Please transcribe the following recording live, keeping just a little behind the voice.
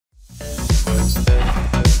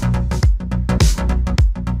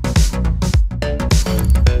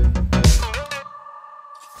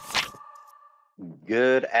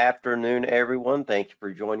Good afternoon, everyone. Thank you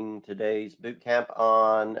for joining today's bootcamp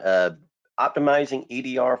on optimizing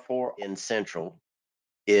EDR for N-central.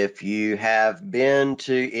 If you have been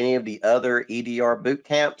to any of the other EDR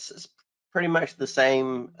bootcamps, it's pretty much the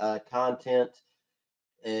same content.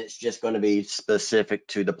 It's just going to be specific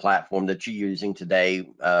to the platform that you're using today.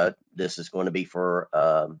 This is going to be for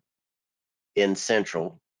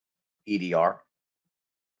N-central EDR.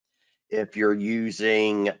 If you're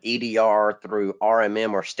using EDR through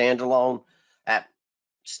RMM or standalone,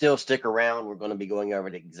 still stick around. We're going to be going over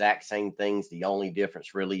the exact same things. The only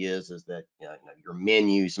difference really is that your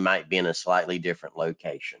menus might be in a slightly different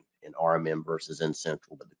location in RMM versus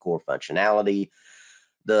N-central, but the core functionality,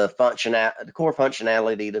 the core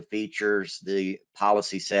functionality, the features, the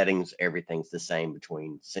policy settings, everything's the same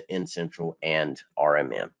between N-central and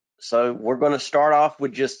RMM. So we're going to start off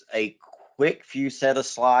with just a quick few set of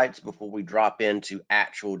slides before we drop into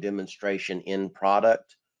actual demonstration in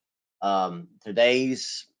product.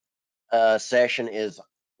 Today's session is,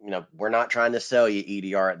 we're not trying to sell you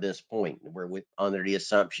EDR at this point. We're under the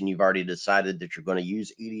assumption you've already decided that you're going to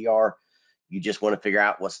use EDR. You just want to figure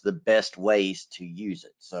out what's the best ways to use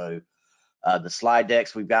it. So the slide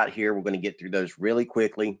decks we've got here, we're going to get through those really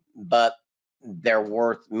quickly, but they're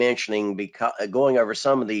worth mentioning because going over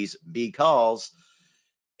some of these because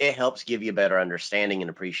it helps give you a better understanding and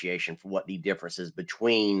appreciation for what the difference is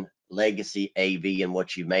between legacy AV and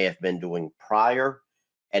what you may have been doing prior,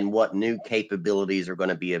 and what new capabilities are going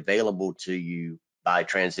to be available to you by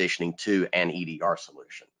transitioning to an EDR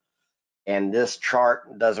solution. And this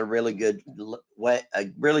chart does a really good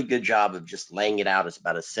job of just laying it out. It's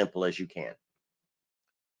about as simple as you can.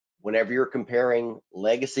 Whenever you're comparing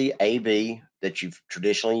legacy AV that you've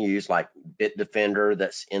traditionally used, like Bitdefender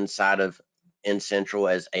that's inside of N-central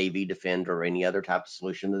as AV Defender or any other type of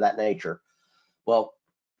solution of that nature, well,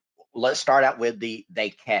 let's start out with they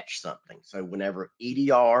catch something. So whenever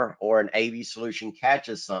EDR or an AV solution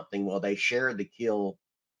catches something, well, they share the kill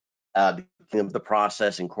of the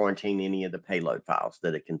process and quarantine any of the payload files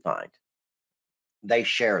that it can find. They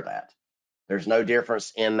share that. There's no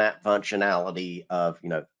difference in that functionality of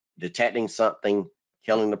detecting something,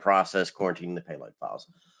 killing the process, quarantining the payload files.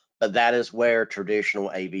 But that is where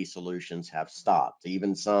traditional AV solutions have stopped.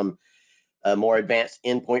 Even some more advanced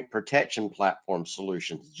endpoint protection platform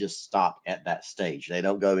solutions just stop at that stage. They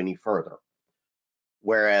don't go any further.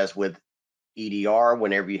 Whereas with EDR,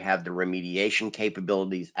 whenever you have the remediation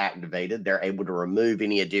capabilities activated, they're able to remove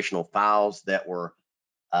any additional files that were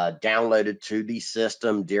downloaded to the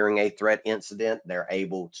system during a threat incident. They're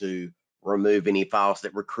able to remove any files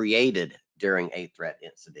that were created during a threat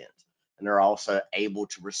incident. And they're also able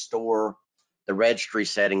to restore the registry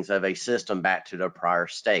settings of a system back to their prior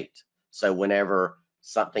state. So whenever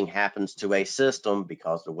something happens to a system,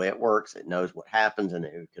 because the way it works, it knows what happens and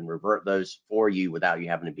it can revert those for you without you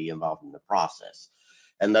having to be involved in the process.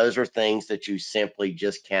 And those are things that you simply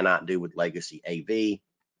just cannot do with legacy AV.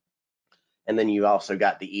 And then you also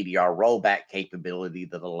got the EDR rollback capability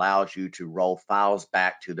that allows you to roll files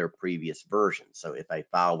back to their previous version. So if a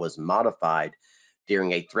file was modified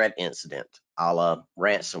during a threat incident, a la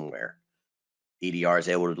ransomware, EDR is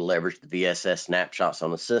able to leverage the VSS snapshots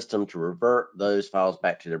on the system to revert those files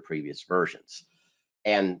back to their previous versions.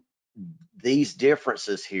 And these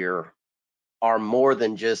differences here are more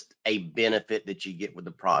than just a benefit that you get with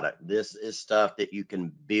the product. This is stuff that you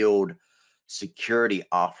can build security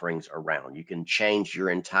offerings around. You can change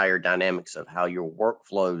your entire dynamics of how your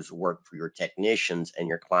workflows work for your technicians and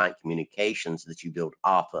your client communications that you build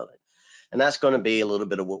off of it. And that's going to be a little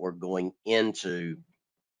bit of what we're going into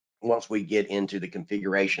once we get into the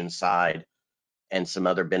configuration side and some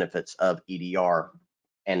other benefits of EDR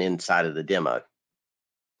and inside of the demo.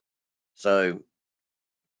 So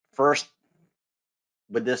first,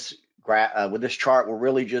 with this chart, we're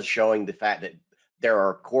really just showing the fact that there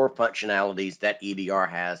are core functionalities that EDR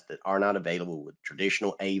has that are not available with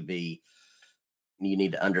traditional AV. You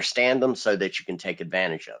need to understand them so that you can take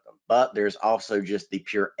advantage of them. But there's also just the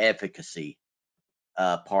pure efficacy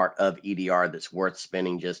part of EDR that's worth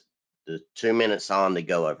spending just the 2 minutes on to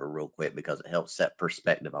go over real quick because it helps set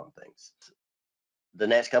perspective on things. The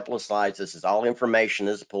next couple of slides, this is all information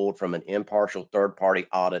is pulled from an impartial third-party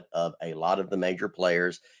audit of a lot of the major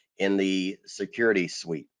players in the security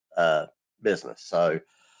suite business. So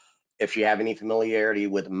if you have any familiarity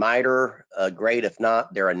with MITRE, great. If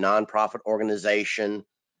not, they're a nonprofit organization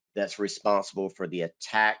that's responsible for the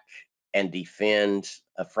attack and defend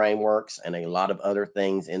frameworks and a lot of other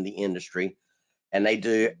things in the industry. And they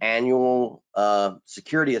do annual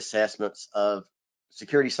security assessments of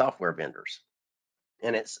security software vendors.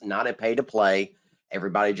 And it's not a pay to play,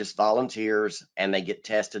 Everybody just volunteers and they get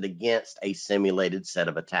tested against a simulated set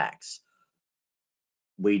of attacks.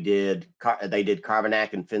 They did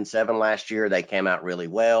Carbonac and Fin7 last year. They came out really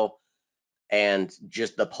well. And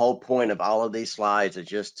just the whole point of all of these slides is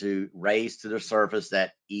just to raise to the surface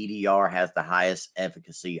that EDR has the highest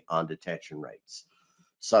efficacy on detection rates.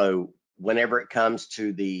 So whenever it comes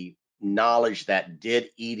to the knowledge that did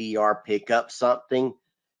EDR pick up something,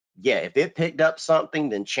 yeah, if it picked up something,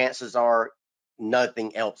 then chances are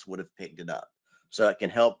nothing else would have picked it up. So it can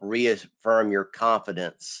help reaffirm your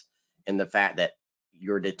confidence in the fact that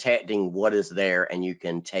you're detecting what is there and you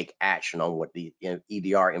can take action on what the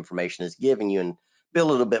EDR information is giving you and be a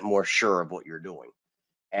little bit more sure of what you're doing.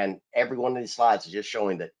 And every one of these slides is just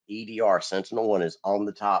showing that EDR SentinelOne is on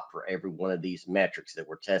the top for every one of these metrics that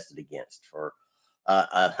we're tested against. For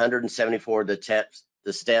 174 of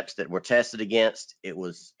the steps that were tested against, it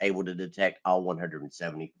was able to detect all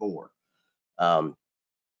 174.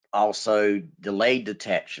 Also, delayed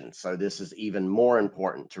detection. So this is even more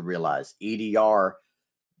important to realize. EDR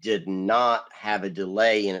did not have a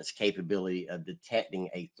delay in its capability of detecting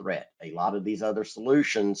a threat. A lot of these other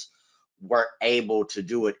solutions weren't able to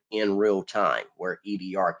do it in real time, where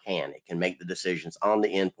EDR can. It can make the decisions on the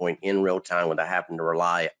endpoint in real time without having to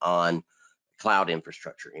rely on cloud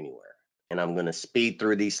infrastructure anywhere. And I'm going to speed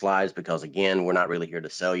through these slides because, again, we're not really here to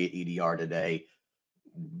sell you EDR today.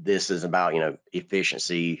 This is about,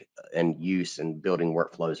 efficiency and use and building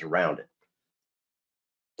workflows around it.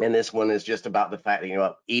 And this one is just about the fact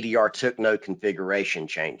that, EDR took no configuration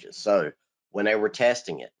changes. So when they were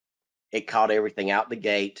testing it, it caught everything out the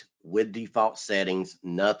gate with default settings.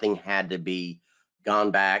 Nothing had to be gone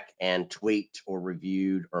back and tweaked or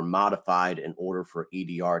reviewed or modified in order for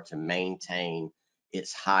EDR to maintain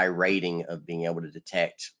its high rating of being able to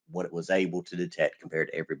detect what it was able to detect compared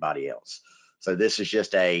to everybody else. So this is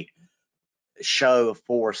just a show of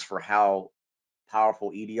force for how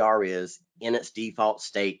powerful EDR is in its default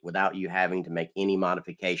state without you having to make any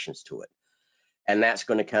modifications to it. And that's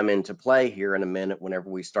going to come into play here in a minute whenever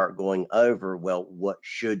we start going over, well, what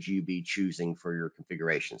should you be choosing for your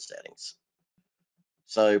configuration settings?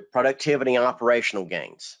 So productivity and operational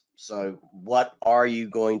gains. So what are you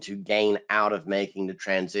going to gain out of making the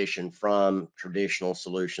transition from traditional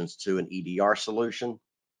solutions to an EDR solution?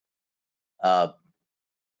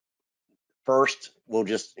 First, we'll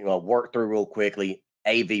just work through real quickly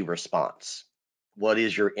AV response. What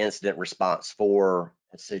is your incident response for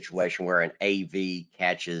a situation where an AV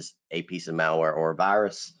catches a piece of malware or a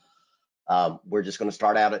virus? We're just going to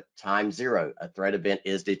start out at time 0. A threat event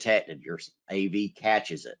is detected. Your AV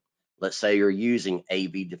catches it. Let's say you're using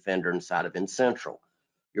AV Defender inside of N-central.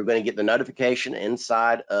 You're going to get the notification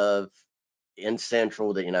inside of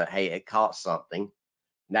N-central that, hey, it caught something.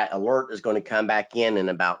 That alert is going to come back in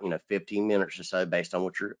about 15 minutes or so based on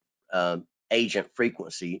what your agent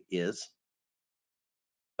frequency is.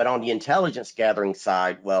 But on the intelligence gathering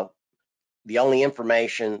side, well, the only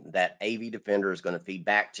information that AV Defender is going to feed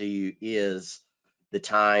back to you is the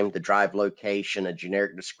time, the drive location, a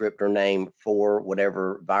generic descriptor name for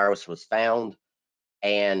whatever virus was found,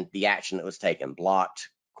 and the action that was taken, blocked,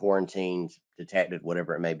 quarantined, detected,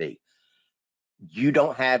 whatever it may be. You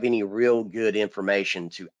don't have any real good information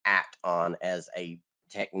to act on as a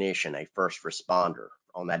technician, a first responder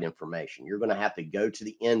on that information. You're going to have to go to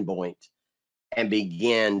the endpoint and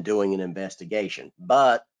begin doing an investigation.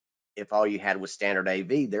 But if all you had was standard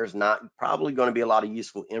AV, there's not probably going to be a lot of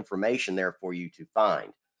useful information there for you to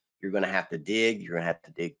find. You're going to have to dig. You're going to have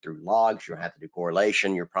to dig through logs. You're going to have to do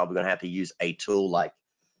correlation. You're probably going to have to use a tool like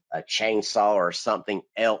a chainsaw or something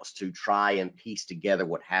else to try and piece together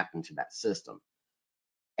what happened to that system.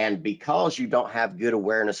 And because you don't have good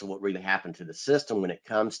awareness of what really happened to the system, when it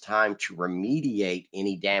comes time to remediate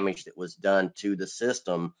any damage that was done to the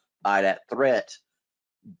system by that threat,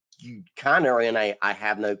 you kind of are in a, I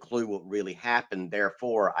have no clue what really happened,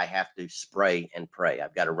 therefore I have to spray and pray.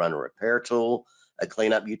 I've got to run a repair tool, a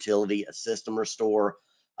cleanup utility, a system restore,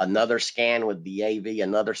 another scan with the AV,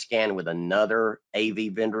 another scan with another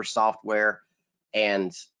AV vendor software,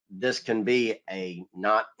 and this can be a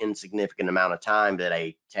not insignificant amount of time that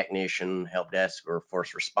a technician, help desk, or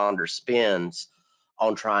first responder spends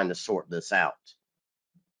on trying to sort this out.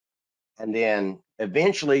 And then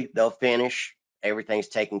eventually they'll finish, everything's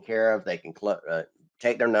taken care of, they can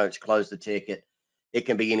take their notes, close the ticket. It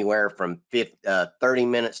can be anywhere from 30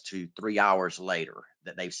 minutes to 3 hours later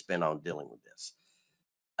that they've spent on dealing with this.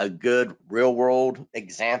 A good real world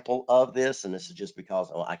example of this, and this is just because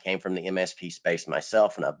I came from the MSP space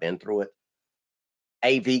myself and I've been through it.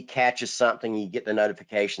 AV catches something, you get the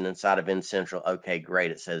notification inside of N-central, okay, great,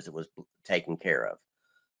 it says it was taken care of.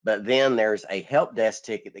 But then there's a help desk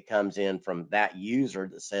ticket that comes in from that user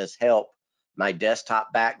that says, help, my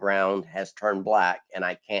desktop background has turned black and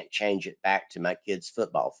I can't change it back to my kid's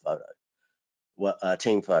football photo,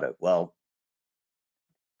 team photo. Well,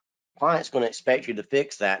 client's going to expect you to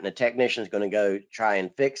fix that, and the technician is going to go try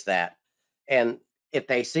and fix that. And if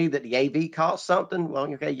they see that the AV caused something,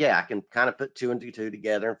 well, okay, yeah, I can kind of put two and two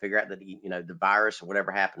together and figure out that the virus or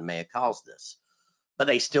whatever happened may have caused this. But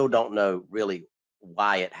they still don't know really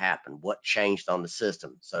why it happened, what changed on the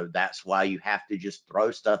system. So that's why you have to just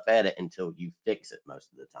throw stuff at it until you fix it most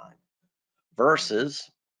of the time. Versus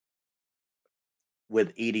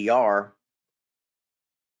with EDR,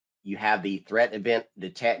 you have the threat event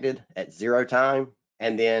detected at 0 time,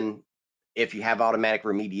 and then if you have automatic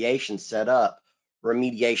remediation set up,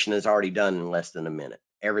 remediation is already done in less than a minute.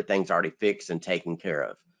 Everything's already fixed and taken care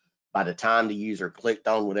of. By the time the user clicked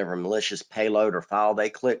on whatever malicious payload or file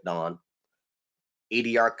they clicked on,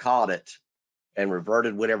 EDR caught it and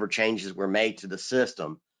reverted whatever changes were made to the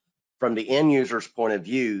system. From the end user's point of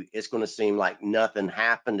view, it's going to seem like nothing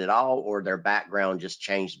happened at all, or their background just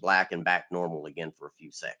changed black and back normal again for a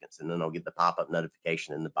few seconds. And then they'll get the pop-up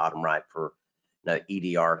notification in the bottom right for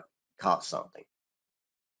EDR caught something.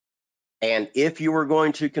 And if you were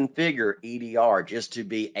going to configure EDR just to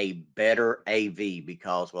be a better AV,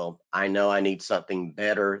 because, well, I know I need something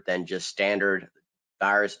better than just standard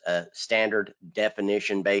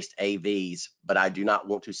definition-based AVs, but I do not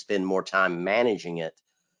want to spend more time managing it,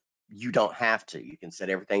 you don't have to. You can set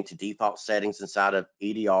everything to default settings inside of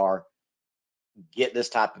EDR, get this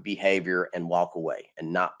type of behavior and walk away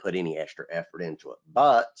and not put any extra effort into it.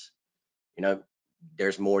 But,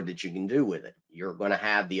 there's more that you can do with it. You're going to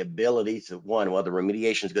have the ability to, well, the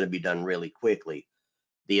remediation is going to be done really quickly.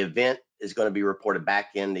 The event is going to be reported back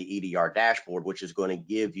in the EDR dashboard, which is going to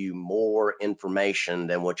give you more information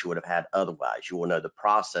than what you would have had otherwise. You will know the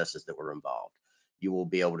processes that were involved. You will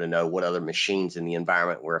be able to know what other machines in the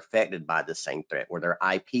environment were affected by the same threat. Were there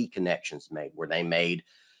IP connections made? Were they made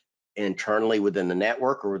internally within the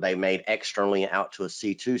network, or were they made externally out to a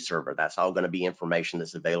C2 server? That's all going to be information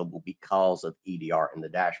that's available because of EDR in the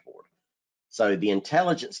dashboard. So the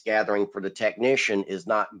intelligence gathering for the technician is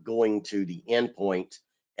not going to the endpoint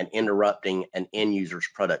and interrupting an end user's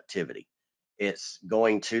productivity. It's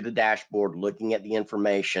going to the dashboard, looking at the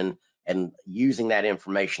information and using that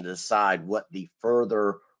information to decide what the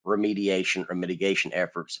further remediation or mitigation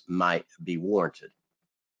efforts might be warranted.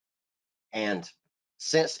 And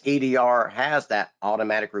since EDR has that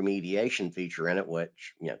automatic remediation feature in it,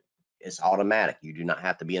 which it's automatic, you do not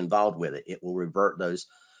have to be involved with it. It will revert those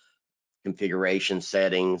configuration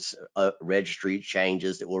settings, registry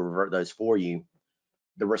changes. It will revert those for you.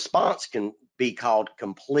 The response can be called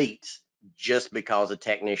complete just because a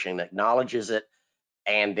technician acknowledges it,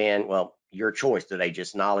 and then, well, your choice. Do they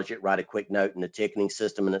just acknowledge it, write a quick note in the ticketing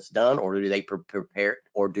system, and it's done, or do they prepare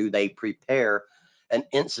an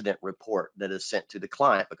incident report that is sent to the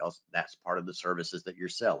client, because that's part of the services that you're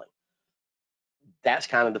selling? That's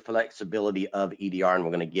kind of the flexibility of EDR, and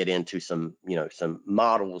we're going to get into some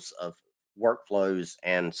models of workflows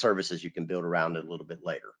and services you can build around it a little bit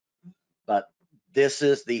later. But this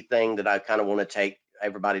is the thing that I kind of want to take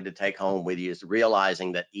everybody to take home with you, is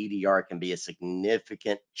realizing that EDR can be a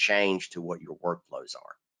significant change to what your workflows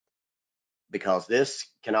are, because this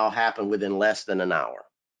can all happen within less than an hour.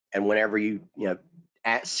 And whenever you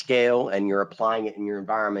at scale and you're applying it in your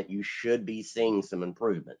environment, you should be seeing some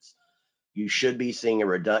improvements. You should be seeing a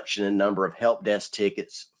reduction in number of help desk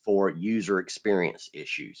tickets for user experience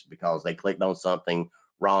issues because they clicked on something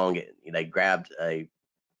wrong. They grabbed a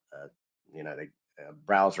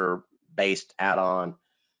browser-based add-on,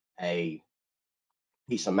 a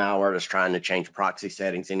piece of malware that's trying to change proxy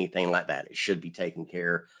settings, anything like that. It should be taking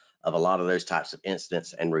care of a lot of those types of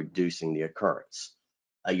incidents and reducing the occurrence.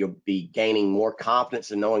 You'll be gaining more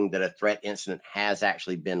confidence in knowing that a threat incident has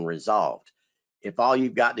actually been resolved. If all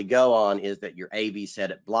you've got to go on is that your AV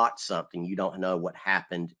said it blocked something, you don't know what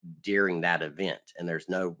happened during that event. And there's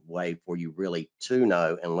no way for you really to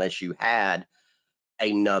know unless you had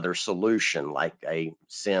another solution like a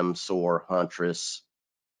SIM, SOAR, Huntress,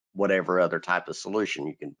 whatever other type of solution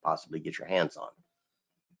you can possibly get your hands on.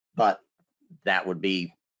 But that would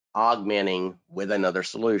be augmenting with another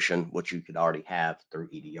solution, which you could already have through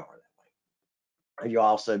EDR that way. You'll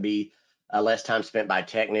also be less time spent by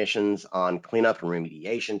technicians on cleanup and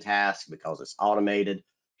remediation tasks because it's automated.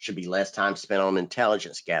 Should be less time spent on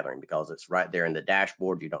intelligence gathering because it's right there in the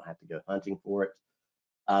dashboard. You don't have to go hunting for it.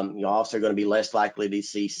 You're also going to be less likely to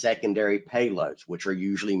see secondary payloads, which are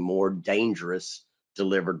usually more dangerous,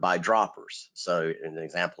 delivered by droppers. So an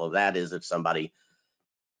example of that is if somebody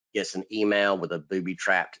gets an email with a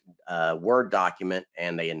booby-trapped Word document,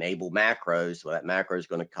 and they enable macros. Well, that macro is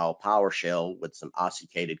going to call PowerShell with some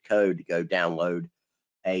authenticated code to go download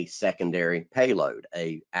a secondary payload,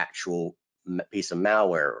 a actual piece of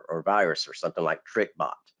malware or virus or something like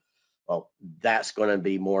TrickBot. Well, that's going to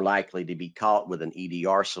be more likely to be caught with an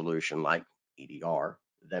EDR solution like EDR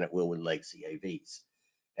than it will with legacy AVs.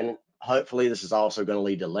 And hopefully this is also going to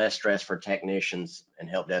lead to less stress for technicians and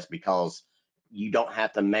help desk, because you don't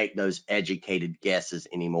have to make those educated guesses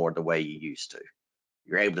anymore the way you used to.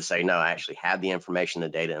 You're able to say, no, I actually have the information, the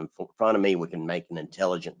data in front of me. We can make an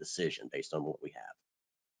intelligent decision based on what we have.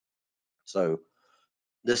 So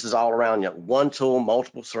this is all around, one tool,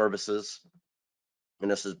 multiple services. And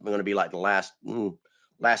this is going to be like the last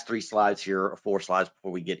 3 slides here, or 4 slides,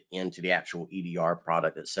 before we get into the actual EDR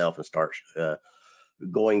product itself and start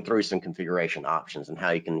going through some configuration options and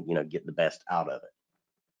how you can, get the best out of it.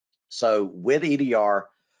 So with EDR,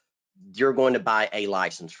 you're going to buy a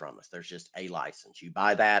license from us. There's just a license. You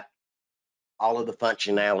buy that. All of the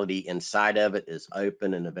functionality inside of it is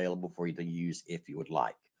open and available for you to use if you would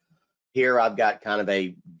like. Here I've got kind of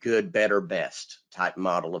a good, better, best type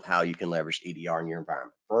model of how you can leverage EDR in your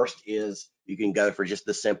environment. First is you can go for just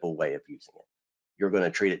the simple way of using it. You're going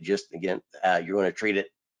to treat it you're going to treat it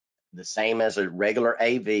the same as a regular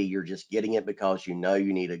AV. You're just getting it because you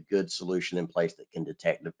need a good solution in place that can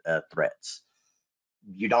detect threats.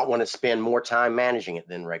 You don't want to spend more time managing it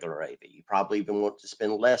than regular AV. You probably even want to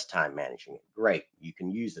spend less time managing it. Great, you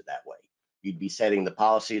can use it that way. You'd be setting the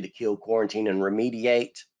policy to kill, quarantine, and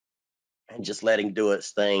remediate, and just letting it do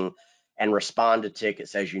its thing and respond to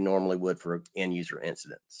tickets as you normally would for end user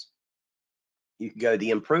incidents. You can go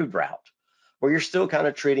the improved route, where you're still kind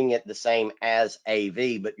of treating it the same as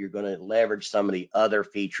AV, but you're going to leverage some of the other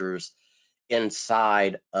features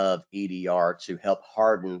inside of EDR to help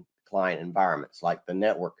harden client environments, like the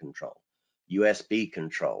network control, USB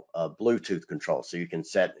control, Bluetooth control, so you can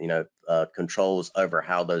set controls over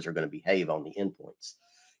how those are going to behave on the endpoints.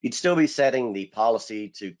 You'd still be setting the policy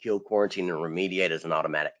to kill, quarantine, and remediate as an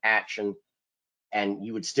automatic action, and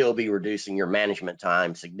you would still be reducing your management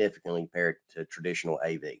time significantly compared to traditional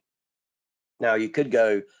AV. Now, you could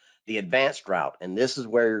go the advanced route, and this is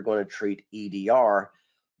where you're going to treat EDR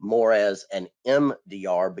more as an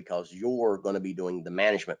MDR, because you're going to be doing the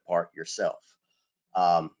management part yourself.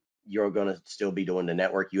 You're going to still be doing the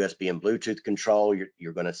network, USB, and Bluetooth control.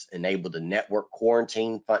 You're going to enable the network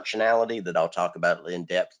quarantine functionality that I'll talk about in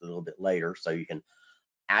depth a little bit later, so you can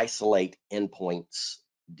isolate endpoints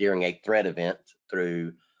during a threat event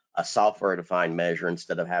through a software-defined measure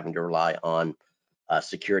instead of having to rely on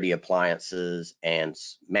security appliances and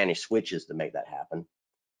managed switches to make that happen.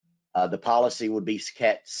 The policy would be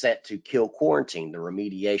set to kill, quarantine. The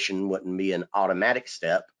remediation wouldn't be an automatic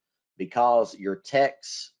step, because your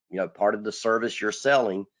techs, part of the service you're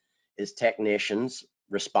selling is technicians,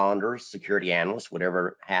 responders, security analysts,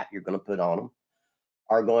 whatever hat you're going to put on them,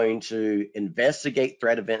 are going to investigate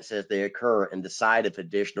threat events as they occur and decide if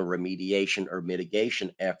additional remediation or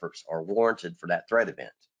mitigation efforts are warranted for that threat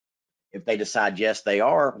event. If they decide yes, they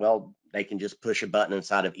are, well, they can just push a button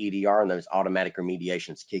inside of EDR and those automatic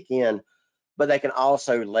remediations kick in. But they can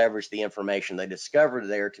also leverage the information they discovered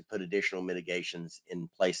there to put additional mitigations in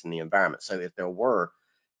place in the environment. So if there were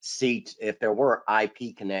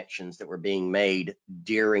IP connections that were being made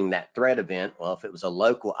during that threat event, well, if it was a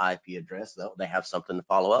local IP address, they have something to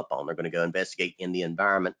follow up on. They're going to go investigate in the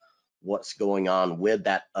environment what's going on with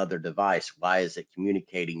that other device. Why is it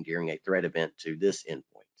communicating during a threat event to this endpoint?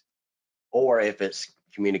 Or if it's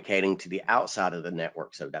communicating to the outside of the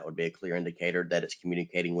network, so that would be a clear indicator that it's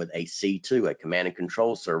communicating with a C2, a command and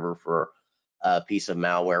control server, for a piece of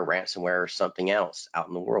malware, ransomware, or something else out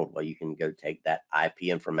in the world. Well, you can go take that IP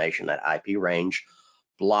information, that IP range,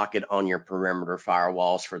 block it on your perimeter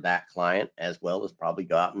firewalls for that client, as well as probably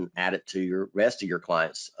go out and add it to your rest of your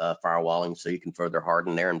clients' firewalling, so you can further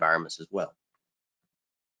harden their environments as well.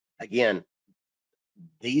 Again,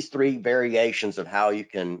 these 3 variations of how you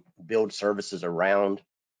can build services around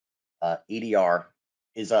EDR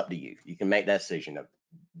is up to you. You can make that decision.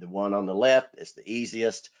 The one on the left is the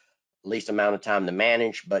easiest, least amount of time to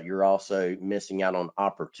manage, but you're also missing out on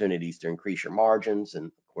opportunities to increase your margins. And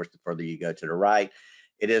of course, the further you go to the right,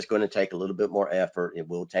 it is going to take a little bit more effort. It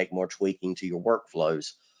will take more tweaking to your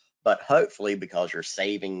workflows, but hopefully, because you're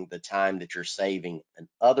saving the time that you're saving in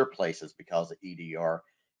other places because of EDR,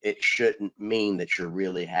 it shouldn't mean that you're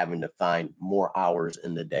really having to find more hours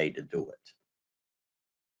in the day to do it.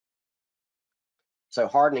 So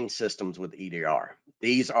hardening systems with EDR.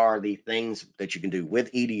 These are the things that you can do with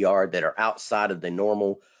EDR that are outside of the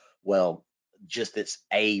normal, well, just its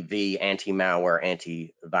AV, anti-malware,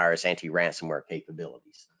 antivirus, anti-ransomware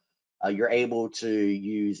capabilities. You're able to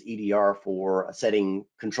use EDR for setting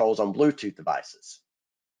controls on Bluetooth devices.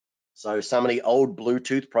 So some of the old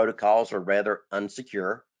Bluetooth protocols are rather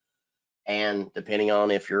unsecure, and depending on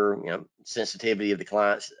if you're, sensitivity of the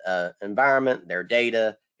client's environment, their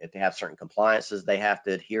data, if they have certain compliances they have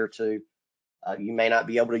to adhere to, you may not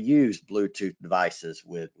be able to use Bluetooth devices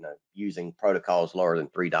with using protocols lower than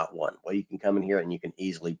 3.1. Well, you can come in here and you can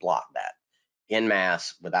easily block that en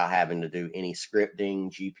masse without having to do any scripting,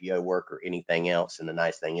 GPO work, or anything else. And the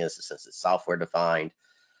nice thing is, since it's software defined,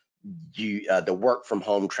 the work from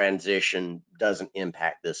home transition doesn't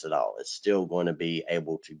impact this at all. It's still going to be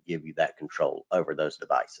able to give you that control over those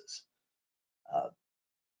devices.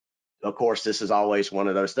 Of course, this is always one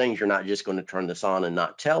of those things. You're not just going to turn this on and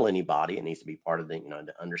not tell anybody. It needs to be part of the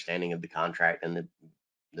understanding of the contract and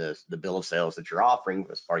the bill of sales that you're offering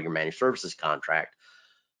as part of your managed services contract.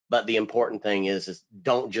 But the important thing is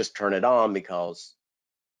don't just turn it on, because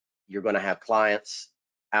you're going to have clients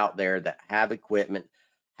out there that have equipment,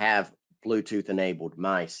 have Bluetooth enabled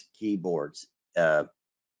mice, keyboards,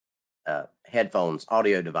 headphones,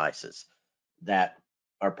 audio devices that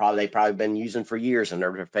they've probably been using for years and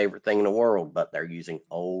they're their favorite thing in the world, but they're using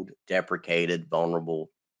old, deprecated,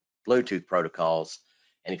 vulnerable Bluetooth protocols.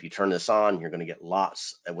 And if you turn this on, you're going to get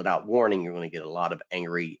lots, without warning, you're going to get a lot of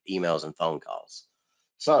angry emails and phone calls.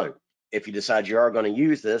 So if you decide you are going to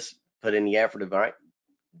use this, put in the effort of, all right,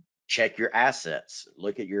 check your assets,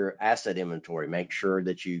 look at your asset inventory, make sure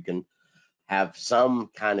that you can have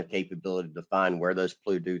some kind of capability to find where those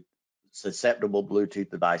susceptible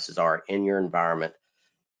Bluetooth devices are in your environment.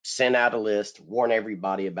 Send out a list, warn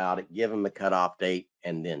everybody about it, give them a cutoff date,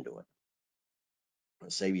 and then do it.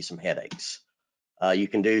 It'll save you some headaches. You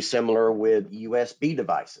can do similar with USB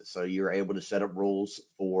devices. So you're able to set up rules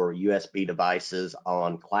for USB devices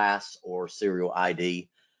on class or serial ID,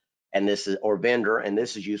 and this is or vendor, and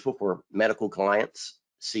this is useful for medical clients,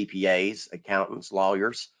 CPAs, accountants,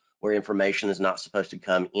 lawyers, where information is not supposed to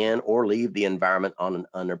come in or leave the environment on an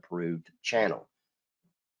unapproved channel.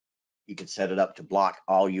 You can set it up to block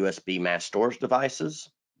all USB mass storage devices,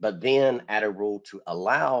 but then add a rule to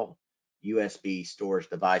allow USB storage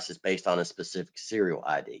devices based on a specific serial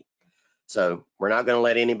ID. So we're not going to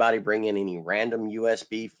let anybody bring in any random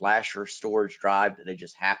USB flash or storage drive that they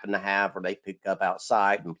just happen to have or they pick up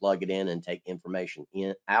outside and plug it in and take information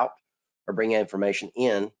out or bring information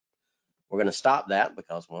in. We're going to stop that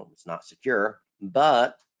because, well, it's not secure.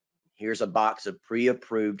 But here's a box of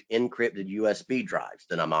pre-approved encrypted USB drives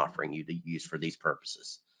that I'm offering you to use for these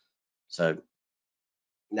purposes. So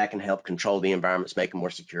that can help control the environments, make them more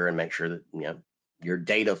secure, and make sure that your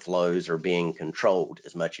data flows are being controlled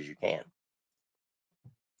as much as you can.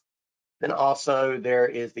 Then also there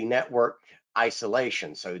is the network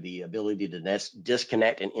isolation. So the ability to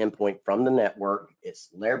disconnect an endpoint from the network. It's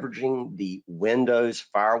leveraging the Windows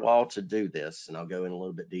firewall to do this. And I'll go in a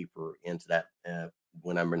little bit deeper into that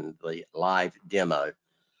when I'm in the live demo.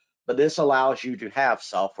 But this allows you to have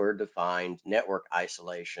software-defined network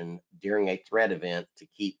isolation during a threat event to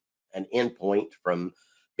keep an endpoint from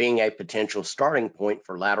being a potential starting point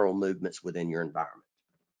for lateral movements within your environment.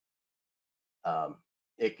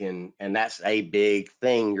 And that's a big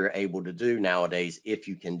thing you're able to do nowadays. If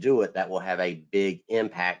you can do it, that will have a big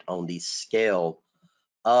impact on the scale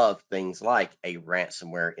of things like a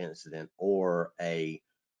ransomware incident or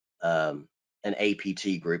an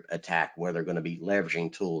APT group attack, where they're going to be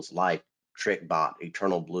leveraging tools like TrickBot,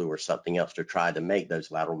 Eternal Blue, or something else to try to make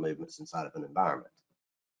those lateral movements inside of an environment.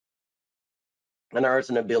 And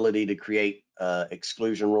there's an ability to create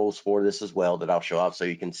exclusion rules for this as well that I'll show off, so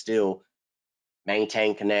you can still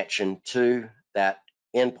maintain connection to that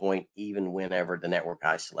endpoint even whenever the network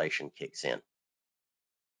isolation kicks in.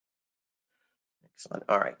 Excellent.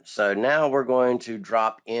 All right, so now we're going to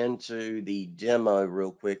drop into the demo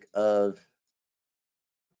real quick of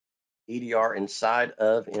EDR inside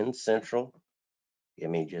of N-central. Give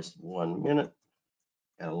me just 1 minute.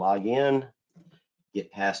 Gotta log in,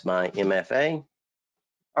 get past my MFA.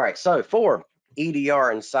 All right, so for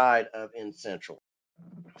EDR inside of N-central.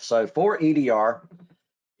 So for EDR,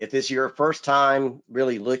 if this is your first time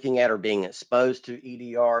really looking at or being exposed to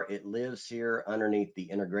EDR, it lives here underneath the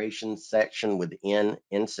integration section within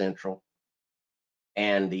N-central.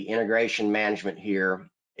 And the integration management here,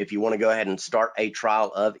 if you want to go ahead and start a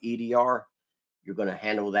trial of EDR, you're going to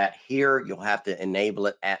handle that here. You'll have to enable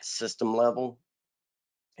it at system level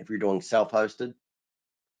if you're doing self-hosted.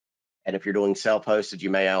 And if you're doing self-hosted, you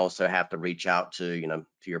may also have to reach out to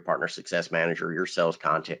your partner success manager, your sales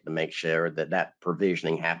contact, to make sure that that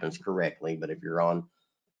provisioning happens correctly. But if you're on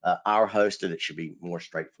Our hosted, it should be more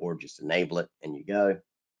straightforward. Just enable it and you go.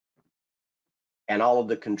 And all of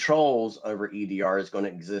the controls over EDR is going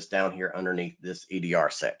to exist down here underneath this EDR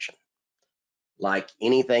section. Like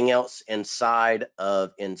anything else inside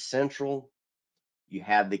of N-central, you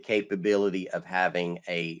have the capability of having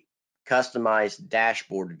a customized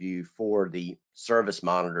dashboard view for the service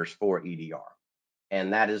monitors for EDR.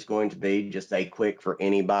 And that is going to be just a quick for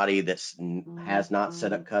anybody that has not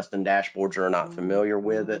set up custom dashboards or are not familiar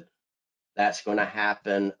with it. That's going to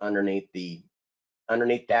happen underneath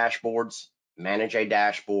dashboards, manage a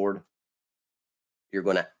dashboard. You're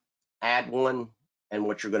going to add one, and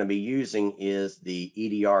what you're going to be using is the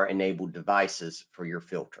EDR enabled devices for your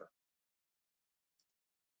filter.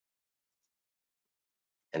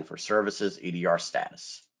 And for services, EDR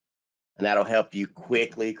status. And that'll help you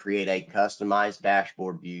quickly create a customized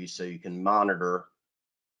dashboard view so you can monitor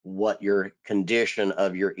what your condition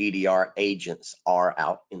of your EDR agents are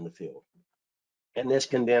out in the field. And this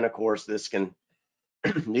can then, of course,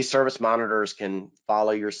 these service monitors can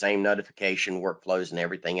follow your same notification workflows and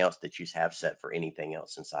everything else that you have set for anything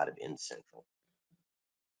else inside of N-central.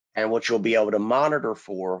 And what you'll be able to monitor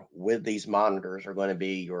for with these monitors are going to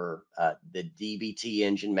be your the DBT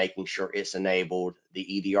engine, making sure it's enabled,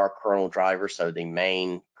 the EDR kernel driver, so the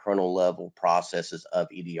main kernel level processes of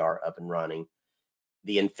EDR up and running,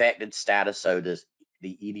 the infected status, so does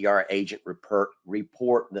the EDR agent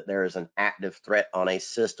report that there is an active threat on a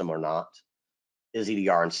system or not? Is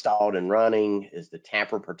EDR installed and running? Is the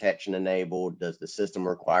tamper protection enabled? Does the system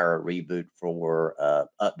require a reboot for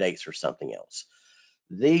updates or something else?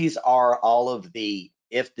 These are all of the,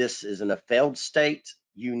 if this is in a failed state,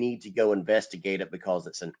 you need to go investigate it because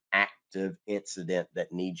it's an active incident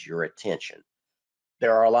that needs your attention.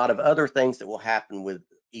 There are a lot of other things that will happen with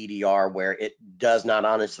EDR where it does not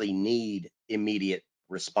honestly need immediate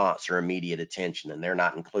response or immediate attention, and they're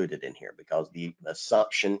not included in here because the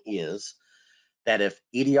assumption is that if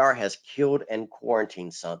EDR has killed and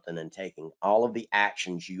quarantined something and taken all of the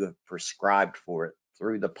actions you have prescribed for it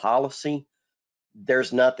through the policy,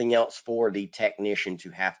 there's nothing else for the technician to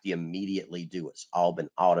have to immediately do. It's all been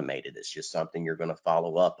automated. It's just something you're going to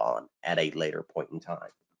follow up on at a later point in time.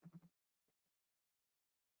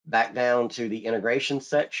 Back down to the integration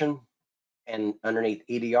section, and underneath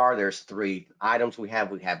EDR, there's 3 items we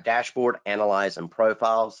have. We have dashboard, analyze, and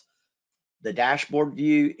profiles. The dashboard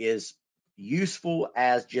view is useful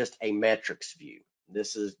as just a metrics view.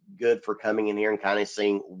 This is good for coming in here and kind of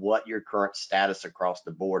seeing what your current status across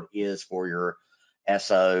the board is for your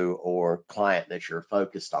SO or client that you're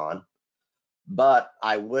focused on. But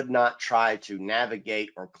I would not try to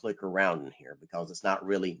navigate or click around in here because it's not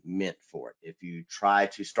really meant for it. If you try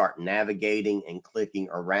to start navigating and clicking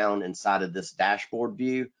around inside of this dashboard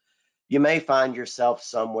view, you may find yourself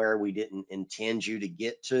somewhere we didn't intend you to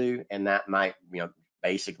get to, and that might,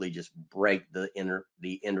 basically just break the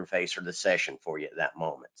interface or the session for you at that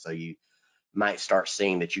moment. So you might start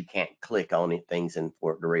seeing that you can't click on things and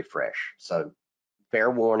for it to refresh. So fair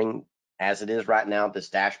warning, as it is right now, this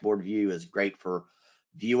dashboard view is great for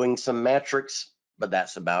viewing some metrics, but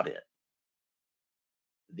that's about it.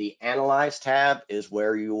 The Analyze tab is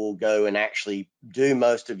where you will go and actually do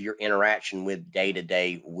most of your interaction with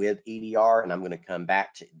day-to-day with EDR, and I'm going to come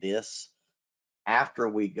back to this after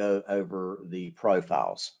we go over the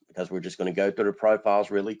profiles, because we're just going to go through the profiles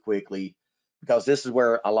really quickly, because this is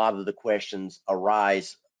where a lot of the questions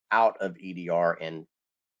arise out of EDR and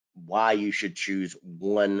why you should choose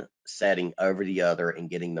one setting over the other and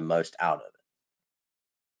getting the most out of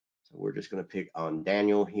it. So we're just going to pick on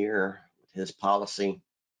Daniel here with his policy.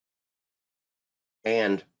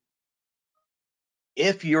 And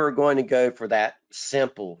if you're going to go for that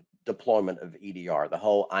simple deployment of EDR, the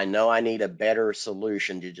whole, I know I need a better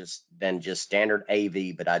solution than just standard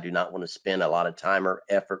AV, but I do not want to spend a lot of time or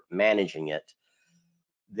effort managing it,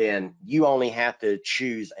 then you only have to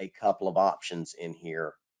choose a couple of options in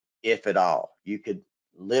here, if at all. You could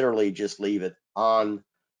literally just leave it on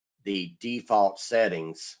the default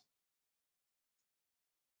settings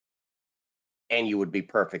and you would be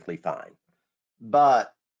perfectly fine.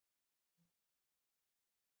 But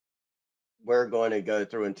we're going to go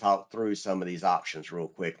through and talk through some of these options real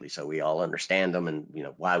quickly so we all understand them and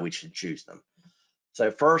why we should choose them. So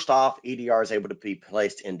first off, EDR is able to be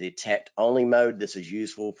placed in detect only mode. This is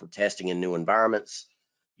useful for testing in new environments.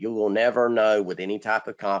 You will never know with any type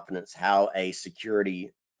of confidence how a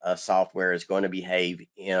security software is going to behave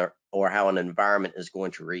or how an environment is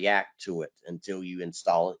going to react to it until you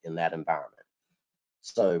install it in that environment.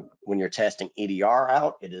 So when you're testing EDR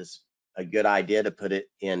out, it is a good idea to put it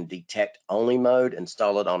in detect only mode,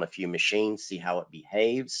 install it on a few machines, see how it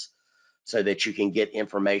behaves. so that you can get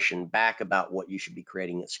information back about what you should be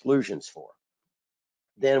creating exclusions for.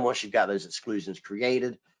 Then once you've got those exclusions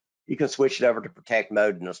created, you can switch it over to protect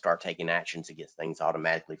mode and it'll start taking actions against things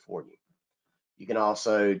automatically for you. You can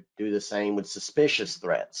also do the same with suspicious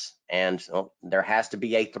threats. And there has to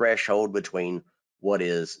be a threshold between what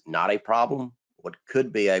is not a problem, what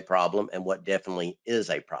could be a problem, and what definitely is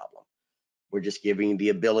a problem. We're just giving you the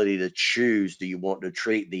ability to choose, do you want to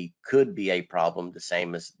treat the could be a problem the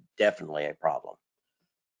same as definitely a problem?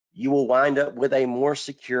 You will wind up with a more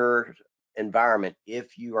secure environment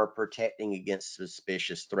if you are protecting against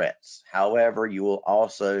suspicious threats. However, you will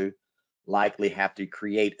also likely have to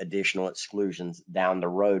create additional exclusions down the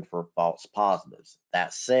road for false positives.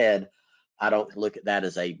 That said, I don't look at that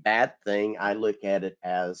as a bad thing. I look at it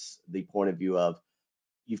as the point of view of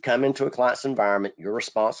you've come into a client's environment, you're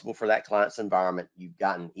responsible for that client's environment, you've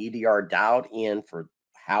gotten EDR dialed in for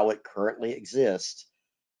how it currently exists.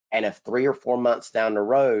 And if 3 or 4 months down the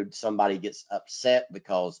road, somebody gets upset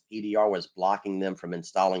because EDR was blocking them from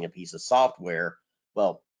installing a piece of software,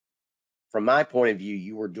 well, from my point of view,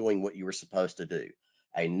 you were doing what you were supposed to do.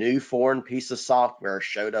 A new foreign piece of software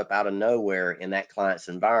showed up out of nowhere in that client's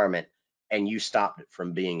environment, and you stopped it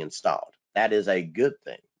from being installed. That is a good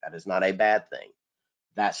thing. That is not a bad thing.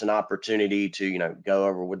 That's an opportunity to, go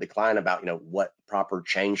over with the client about, what proper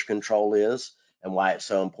change control is and why it's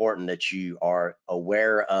so important that you are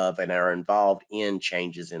aware of and are involved in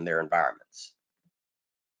changes in their environments.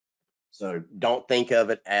 So don't think of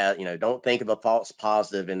it as, don't think of a false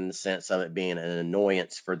positive in the sense of it being an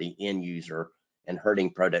annoyance for the end user and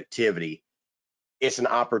hurting productivity. It's an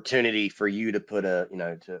opportunity for you to put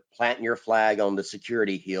to plant your flag on the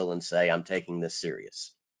security hill and say, I'm taking this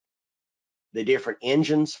serious. The different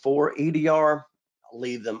engines for EDR,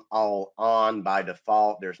 leave them all on by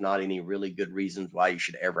default. There's not any really good reasons why you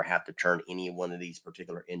should ever have to turn any one of these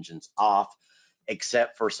particular engines off,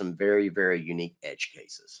 except for some very, very unique edge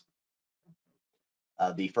cases.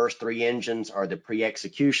 The first 3 engines are the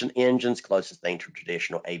pre-execution engines, closest thing to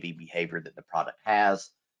traditional AV behavior that the product has.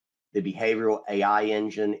 The behavioral AI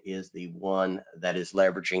engine is the one that is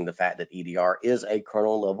leveraging the fact that EDR is a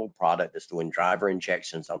kernel level product that's doing driver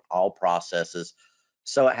injections on all processes.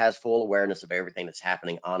 So it has full awareness of everything that's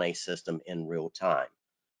happening on a system in real time.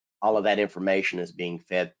 All of that information is being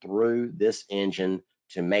fed through this engine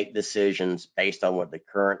to make decisions based on what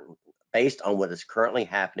is currently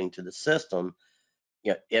happening to the system.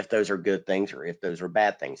 If those are good things or if those are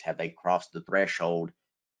bad things, have they crossed the threshold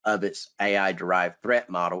of its AI derived threat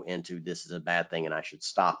model into this is a bad thing and I should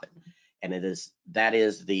stop it. And that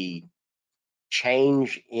is the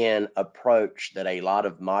change in approach that a lot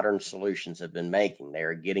of modern solutions have been making. They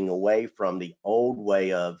are getting away from the old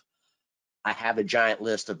way of, I have a giant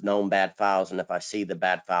list of known bad files, and if I see the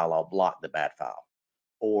bad file, I'll block the bad file.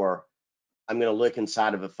 Or I'm going to look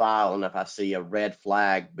inside of a file, and if I see a red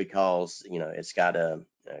flag because it's got a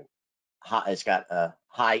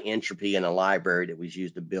high entropy in a library that was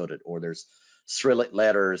used to build it, or there's Cyrillic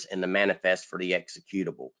letters in the manifest for the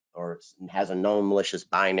executable, or it has a known malicious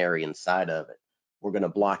binary inside of it, we're going to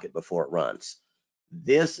block it before it runs.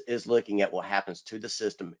 This is looking at what happens to the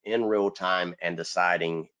system in real time and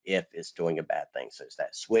deciding if it's doing a bad thing. So it's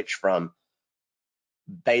that switch from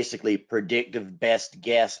basically predictive best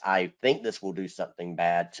guess, I think this will do something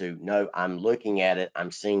bad, to no, I'm looking at it,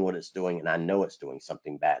 I'm seeing what it's doing, and I know it's doing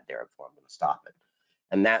something bad, therefore I'm going to stop it.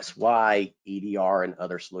 And that's why EDR and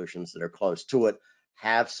other solutions that are close to it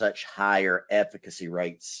have such higher efficacy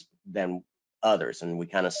rates than others. And we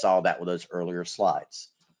kind of saw that with those earlier slides.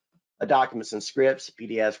 Documents and scripts,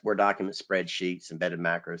 PDFs, Word documents, spreadsheets, embedded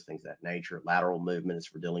macros, things of that nature. Lateral movement is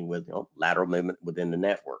for dealing with lateral movement within the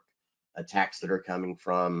network. Attacks that are coming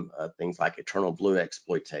from things like Eternal Blue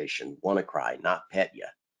exploitation, WannaCry, NotPetya,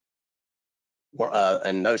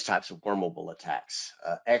 and those types of wormable attacks.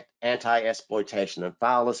 Anti-exploitation and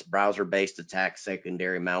fileless, browser-based attacks,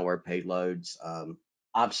 secondary malware payloads,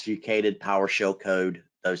 obfuscated PowerShell code,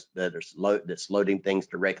 that's loading things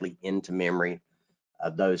directly into memory.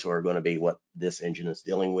 Those are going to be what this engine is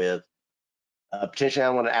dealing with. Potentially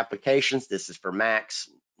unwanted applications, this is for Macs,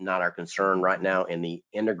 not our concern right now in the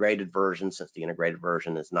integrated version, since the integrated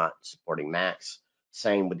version is not supporting Macs.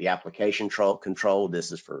 Same with the application control,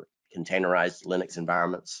 this is for containerized Linux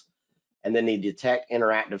environments. And then the detect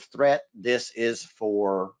interactive threat, this is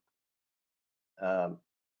for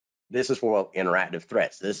interactive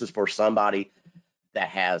threats. This is for somebody that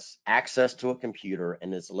has access to a computer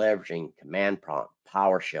and is leveraging command prompt,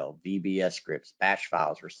 PowerShell, VBS scripts, batch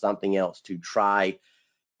files, or something else to try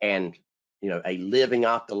and, a living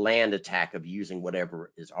off the land attack of using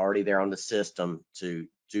whatever is already there on the system to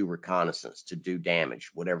do reconnaissance, to do damage,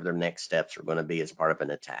 whatever their next steps are going to be as part of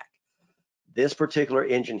an attack. This particular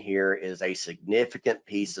engine here is a significant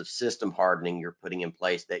piece of system hardening you're putting in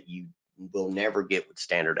place that you will never get with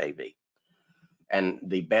standard AV. And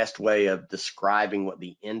the best way of describing what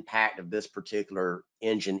the impact of this particular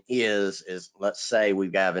engine is let's say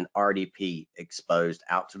we have an RDP exposed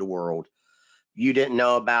out to the world. You didn't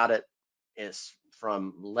know about it. It's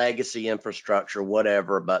from legacy infrastructure,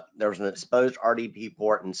 whatever, but there's an exposed RDP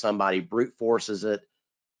port and somebody brute forces it.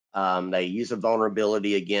 They use a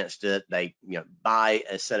vulnerability against it. They buy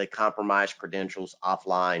a set of compromised credentials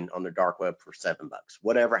offline on the dark web for $7.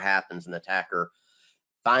 Whatever happens, an attacker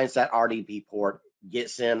finds that RDP port,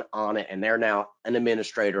 gets in on it, and they're now an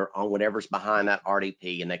administrator on whatever's behind that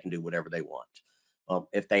RDP, and they can do whatever they want.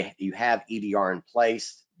 If you have EDR in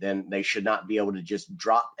place, then they should not be able to just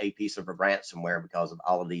drop a piece of a ransomware because of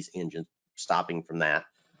all of these engines stopping from that.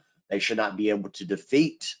 They should not be able to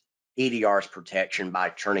defeat EDR's protection by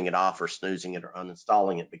turning it off or snoozing it or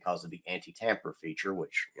uninstalling it because of the anti-tamper feature,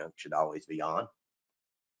 which should always be on.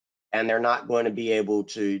 And they're not going to be able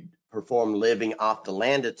to perform living off the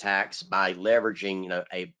land attacks by leveraging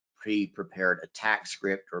a pre-prepared attack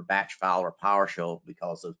script or batch file or PowerShell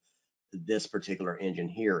because of this particular engine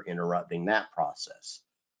here interrupting that process.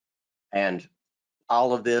 And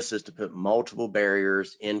all of this is to put multiple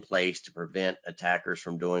barriers in place to prevent attackers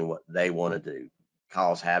from doing what they want to do,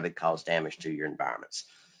 cause havoc, cause damage to your environments.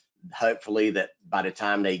 Hopefully that by the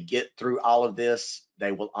time they get through all of this,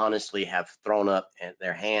 they will honestly have thrown up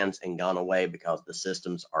their hands and gone away because the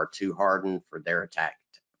systems are too hardened for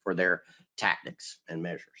their tactics and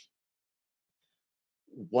measures.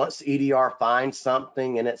 Once EDR finds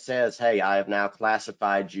something and it says, hey, I have now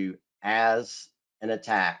classified you as an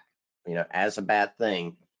attack, as a bad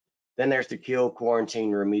thing, then there's the kill,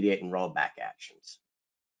 quarantine, remediate, and rollback actions.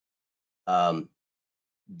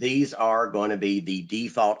 These are going to be the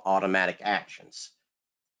default automatic actions.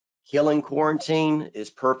 Killing quarantine is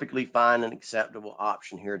perfectly fine and acceptable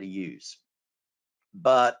option here to use,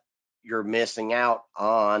 but you're missing out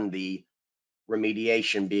on the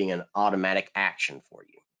remediation being an automatic action for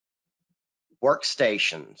you.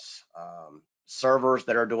 Workstations, servers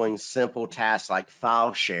that are doing simple tasks like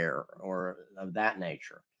file share or of that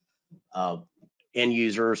nature. End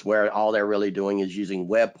users where all they're really doing is using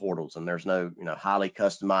web portals and there's no highly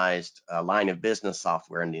customized line of business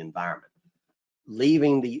software in the environment.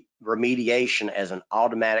 Leaving the remediation as an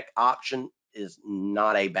automatic option is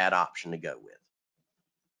not a bad option to go with.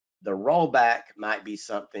 The rollback might be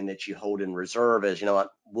something that you hold in reserve as, what,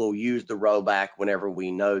 we'll use the rollback whenever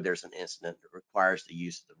we know there's an incident that requires the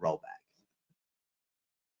use of the rollback.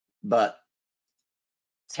 But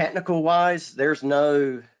technical wise, there's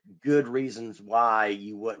no good reasons why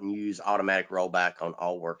you wouldn't use automatic rollback on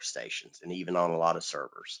all workstations and even on a lot of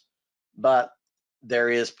servers. But there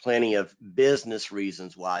is plenty of business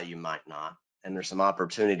reasons why you might not, and there's some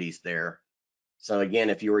opportunities there. So again,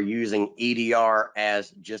 if you were using EDR as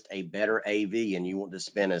just a better AV and you want to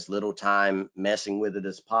spend as little time messing with it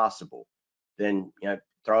as possible, then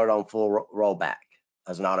throw it on full rollback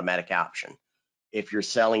as an automatic option. If you're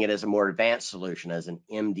selling it as a more advanced solution, as an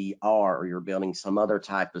MDR, or you're building some other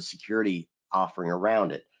type of security offering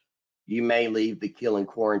around it, you may leave the kill and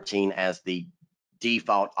quarantine as the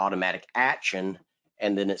default automatic action,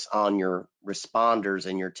 and then it's on your responders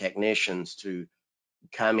and your technicians to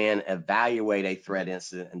come in, evaluate a threat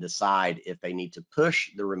incident, and decide if they need to push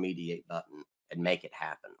the remediate button and make it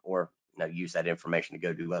happen, or use that information to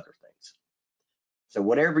go do other things. So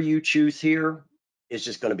whatever you choose here is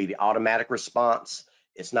just going to be the automatic response.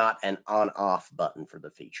 It's not an on-off button for the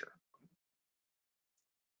feature.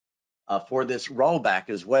 For this rollback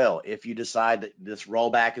as well, if you decide that this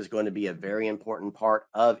rollback is going to be a very important part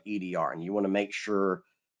of EDR and you want to make sure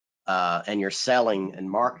and you're selling and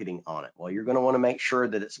marketing on it, well, you're going to want to make sure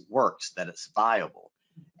that it works, that it's viable.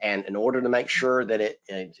 And in order to make sure that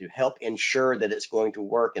to help ensure that it's going to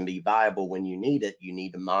work and be viable when you need it, you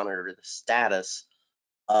need to monitor the status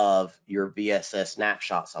of your VSS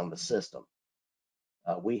snapshots on the system.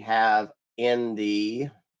 We have in the,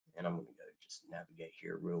 and I'm going to go just navigate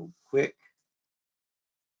here real quick.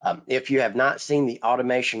 If you have not seen the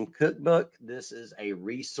automation cookbook, this is a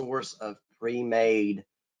resource of pre-made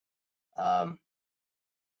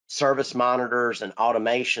service monitors and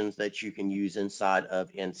automations that you can use inside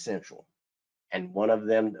of N-Central. And one of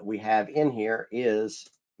them that we have in here is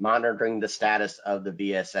monitoring the status of the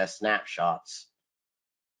VSS snapshots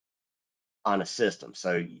on a system.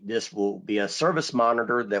 So this will be a service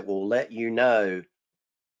monitor that will let you know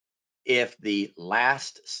if the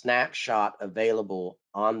last snapshot available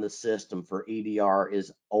on the system for EDR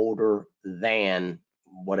is older than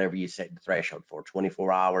whatever you set the threshold for,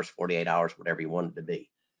 24 hours, 48 hours, whatever you want it to be.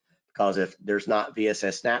 Because if there's not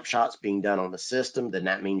VSS snapshots being done on the system, then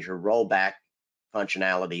that means your rollback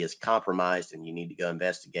functionality is compromised and you need to go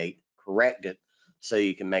investigate, correct it, so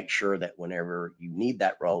you can make sure that whenever you need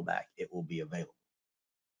that rollback, it will be available.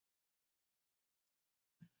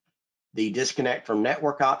 The disconnect from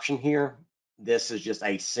network option here, this is just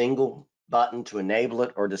a single button to enable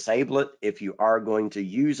it or disable it. If you are going to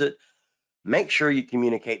use it, make sure you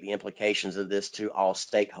communicate the implications of this to all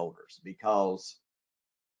stakeholders, because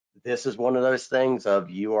this is one of those things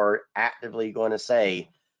of you are actively going to say,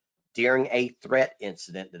 during a threat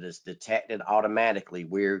incident that is detected automatically,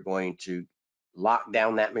 we're going to lock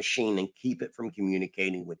down that machine and keep it from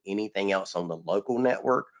communicating with anything else on the local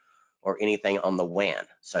network or anything on the WAN.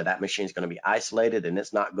 So that machine is going to be isolated and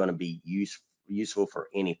it's not going to be useful for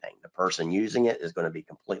anything. The person using it is going to be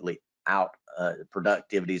completely out.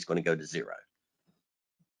 Productivity is going to go to zero.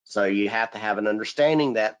 So you have to have an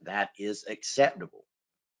understanding that that is acceptable.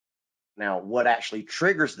 Now, what actually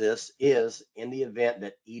triggers this is in the event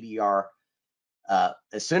that EDR,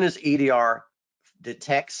 as soon as EDR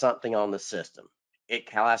detects something on the system,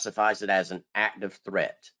 it classifies it as an active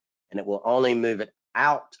threat, and it will only move it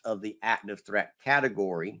out of the active threat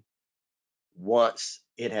category once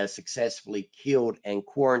it has successfully killed and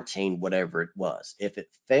quarantined whatever it was. If it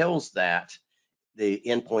fails that, the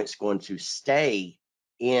endpoint's going to stay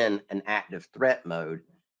in an active threat mode,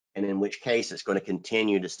 and in which case it's going to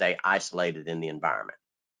continue to stay isolated in the environment.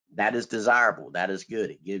 That is desirable. That is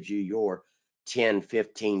good. It gives you your 10,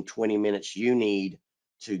 15, 20 minutes you need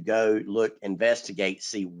to go look, investigate,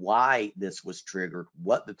 see why this was triggered,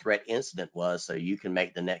 what the threat incident was, so you can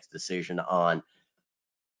make the next decision on,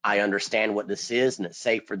 I understand what this is and it's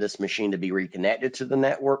safe for this machine to be reconnected to the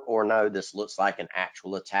network, or no, this looks like an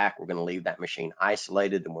actual attack. We're going to leave that machine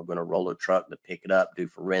isolated and we're going to roll a truck to pick it up, do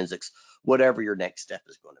forensics, whatever your next step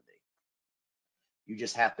is going to be. You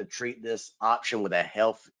just have to treat this option with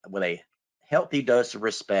a healthy dose of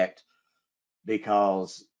respect,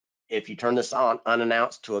 because if you turn this on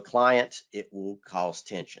unannounced to a client, it will cause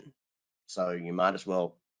tension. So you might as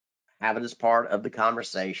well have it as part of the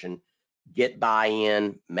conversation, get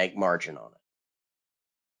buy-in, make margin on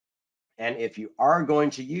it. And if you are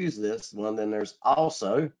going to use this, well, then there's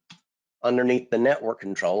also underneath the network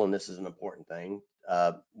control, and this is an important thing,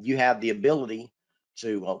 you have the ability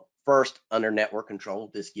to, well, first, under network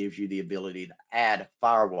control, this gives you the ability to add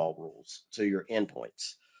firewall rules to your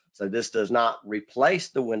endpoints. So this does not replace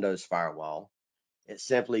the Windows firewall. It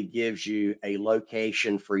simply gives you a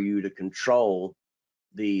location for you to control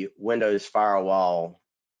the Windows firewall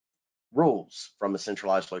rules from a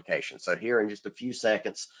centralized location. So here in just a few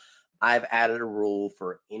seconds, I've added a rule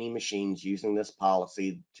for any machines using this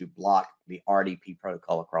policy to block the RDP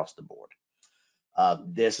protocol across the board.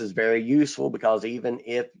 This is very useful because even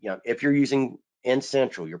if you're using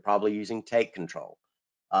N-Central, you're probably using Take Control.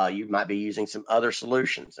 You might be using some other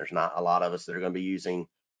solutions. There's not a lot of us that are going to be using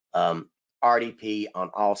RDP on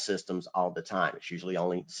all systems all the time. It's usually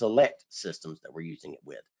only select systems that we're using it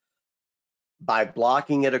with. By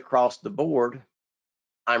blocking it across the board,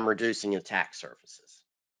 I'm reducing attack surfaces,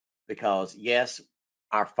 because yes,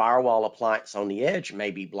 our firewall appliance on the edge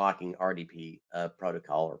may be blocking RDP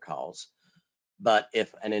protocol or calls, but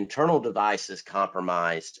if an internal device is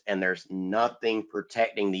compromised and there's nothing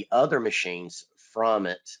protecting the other machines from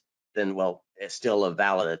it, then, well, it's still a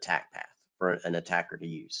valid attack path for an attacker to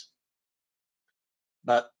use.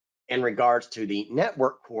 But in regards to the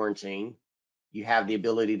network quarantine, you have the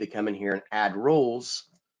ability to come in here and add rules.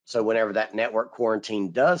 So whenever that network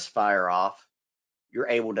quarantine does fire off, you're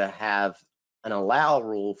able to have an allow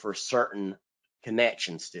rule for certain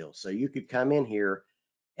connections still. So you could come in here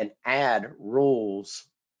and add rules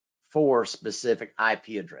for specific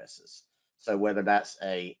IP addresses. So whether that's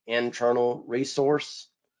a internal resource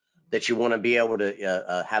that you want to be able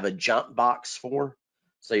to have a jump box for,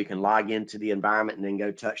 so you can log into the environment and then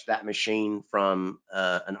go touch that machine from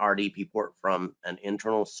an RDP port from an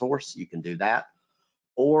internal source, you can do that.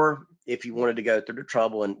 Or if you wanted to go through the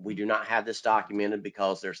trouble, and we do not have this documented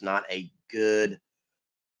because there's not a good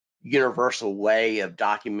universal way of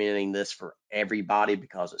documenting this for everybody,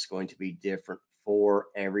 because it's going to be different for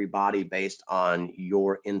everybody based on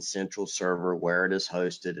your N-Central server, where it is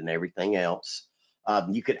hosted and everything else.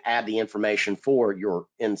 You could add the information for your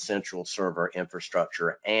N-Central server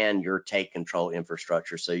infrastructure and your Take Control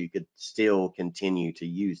infrastructure, so you could still continue to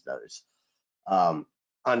use those.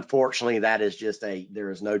 Unfortunately, that is just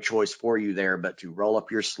there is no choice for you there but to roll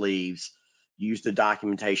up your sleeves, use the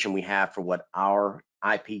documentation we have for what our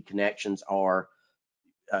IP connections are,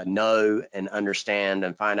 know and understand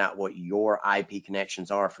and find out what your IP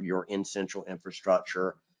connections are for your in-central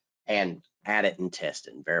infrastructure, and add it and test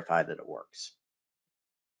it and verify that it works.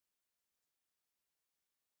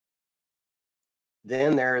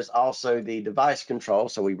 Then there is also the device control.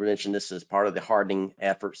 So we mentioned this as part of the hardening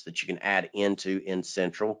efforts that you can add into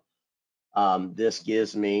in-central. This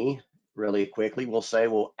gives me, really quickly, we'll say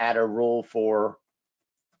we'll add a rule for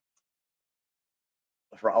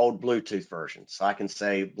old Bluetooth versions. So I can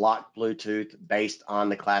say block Bluetooth based on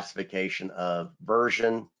the classification of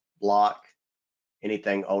version, block,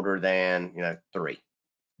 anything older than 3.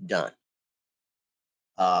 Done.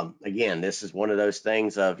 Again, this is one of those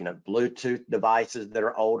things of Bluetooth devices that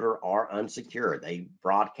are older are unsecured. They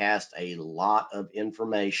broadcast a lot of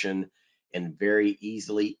information in very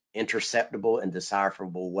easily interceptable and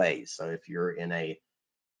decipherable ways. So if you're in a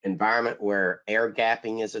environment where air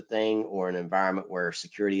gapping is a thing, or an environment where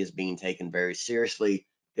security is being taken very seriously,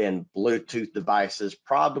 then Bluetooth devices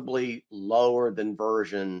probably lower than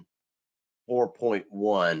version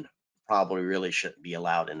 4.1 probably really shouldn't be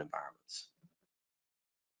allowed in environments.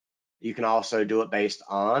 You can also do it based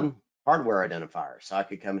on hardware identifiers. So I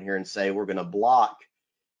could come in here and say we're going to block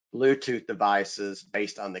Bluetooth devices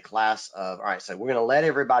based on the class of, all right, so we're going to let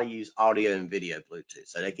everybody use audio and video Bluetooth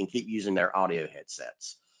so they can keep using their audio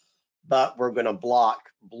headsets. But we're going to block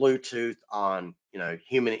Bluetooth on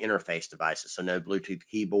human interface devices, so no Bluetooth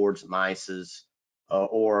keyboards, mices,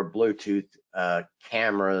 or Bluetooth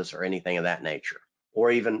cameras or anything of that nature, or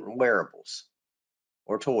even wearables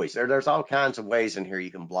or toys. There's all kinds of ways in here you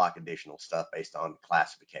can block additional stuff based on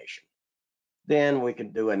classification. Then we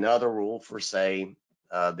can do another rule for, say,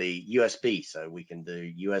 the USB. So we can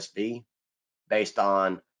do USB based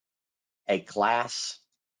on a class,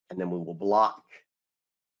 and then we will block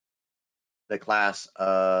the class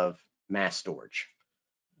of mass storage.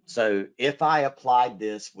 So if I applied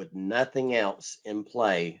this with nothing else in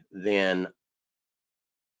play, then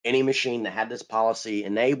any machine that had this policy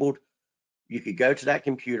enabled, you could go to that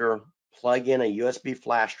computer, plug in a USB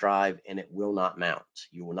flash drive, and it will not mount.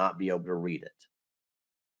 You will not be able to read it.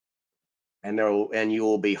 And you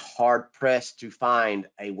will be hard pressed to find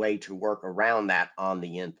a way to work around that on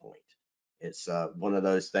the endpoint. It's one of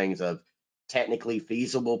those things of technically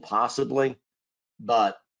feasible, possibly,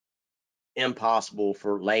 but impossible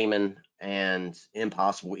for laymen and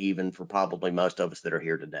impossible even for probably most of us that are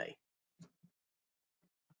here today.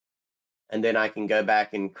 And then I can go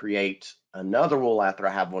back and create another rule after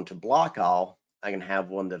I have one to block all. I can have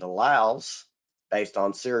one that allows based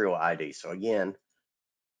on serial ID. So again,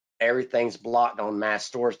 everything's blocked on mass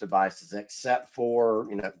storage devices except for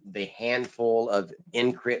the handful of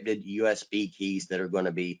encrypted USB keys that are going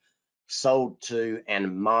to be sold to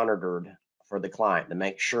and monitored for the client to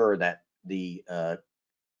make sure that the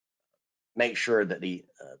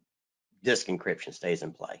disk encryption stays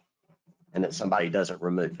in play and that somebody doesn't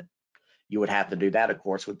remove it. You would have to do that, of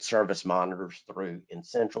course, with service monitors through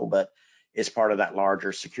in-central, but it's part of that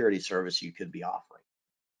larger security service you could be offering.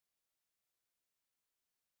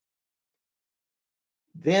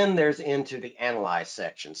 Then there's into the analyze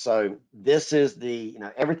section. So this is the,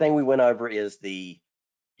 everything we went over is the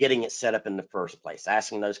getting it set up in the first place,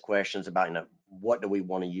 asking those questions about, what do we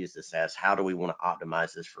want to use this as? How do we want to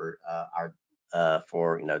optimize this for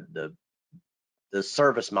the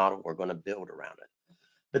service model we're going to build around it?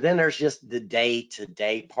 But then there's just the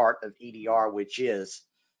day-to-day part of EDR, which is,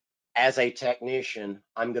 as a technician,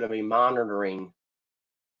 I'm going to be monitoring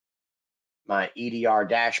my EDR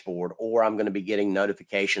dashboard, or I'm going to be getting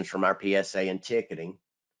notifications from our PSA and ticketing.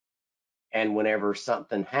 And whenever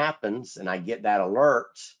something happens and I get that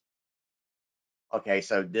alert, okay,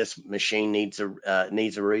 so this machine needs a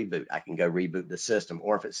reboot, I can go reboot the system.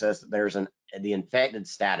 Or if it says that there's the infected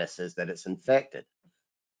status is that it's infected,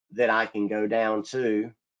 then I can go down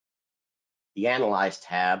to the Analyze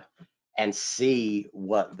tab and see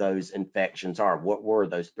what those infections are. What were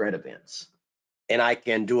those threat events? And I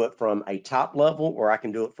can do it from a top level, or I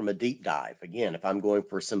can do it from a deep dive. Again, if I'm going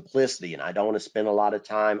for simplicity and I don't want to spend a lot of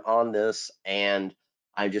time on this and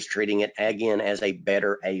I'm just treating it again as a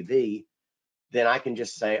better AV, then I can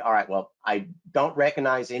just say, all right, well, I don't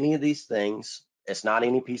recognize any of these things. It's not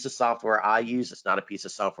any piece of software I use. It's not a piece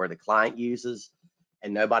of software the client uses,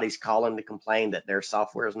 and nobody's calling to complain that their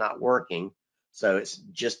software is not working. So it's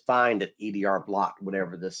just fine that EDR blocked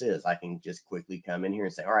whatever this is. I can just quickly come in here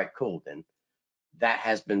and say, all right, cool, then that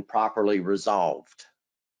has been properly resolved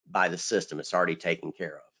by the system. It's already taken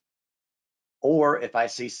care of. Or if I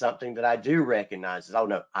see something that I do recognize, oh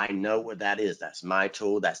no, I know what that is. That's my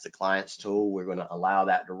tool. That's the client's tool. We're going to allow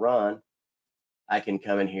that to run. I can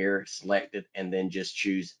come in here, select it, and then just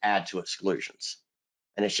choose add to exclusions.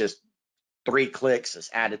 And it's just 3 clicks, it's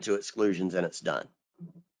added to exclusions, and it's done.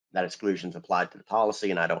 That exclusion's applied to the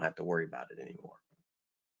policy, and I don't have to worry about it anymore.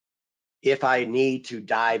 If I need to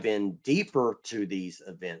dive in deeper to these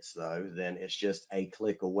events, though, then it's just a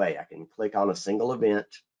click away. I can click on a single event.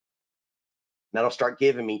 That'll start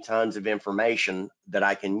giving me tons of information that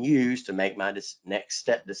I can use to make my next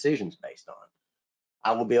step decisions based on.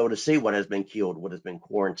 I will be able to see what has been killed, what has been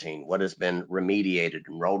quarantined, what has been remediated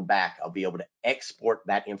and rolled back. I'll be able to export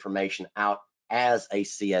that information out as a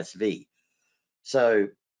CSV. So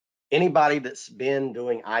anybody that's been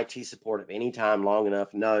doing IT support at any time long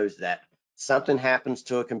enough knows that something happens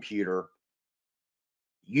to a computer,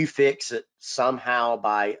 you fix it somehow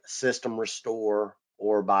by system restore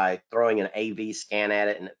or by throwing an AV scan at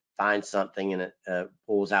it and it finds something and it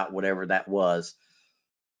pulls out whatever that was.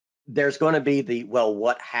 There's going to be the, well,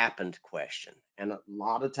 what happened question. And a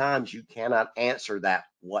lot of times you cannot answer that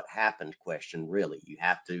what happened question, really. You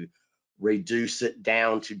have to reduce it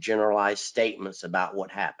down to generalized statements about what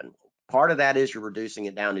happened. Part of that is you're reducing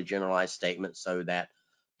it down to generalized statements so that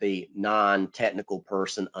the non-technical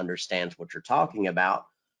person understands what you're talking about.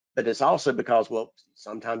 But it's also because, well,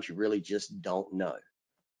 sometimes you really just don't know.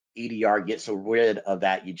 EDR gets rid of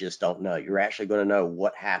that, you just don't know. You're actually going to know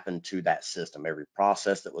what happened to that system, every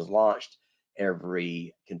process that was launched,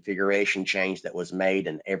 every configuration change that was made,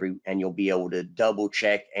 and you'll be able to double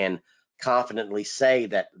check and confidently say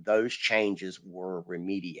that those changes were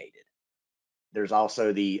remediated. There's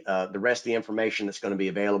also the rest of the information that's going to be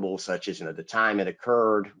available, such as the time it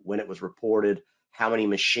occurred, when it was reported, how many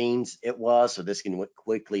machines it was. So this can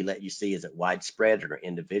quickly let you see, is it widespread or an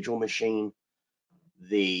individual machine?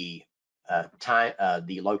 The time,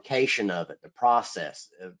 the location of it, the process,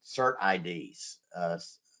 cert IDs,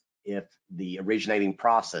 if the originating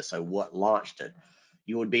process, so what launched it,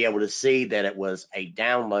 you would be able to see that it was a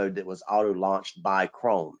download that was auto launched by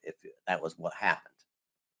Chrome, if that was what happened.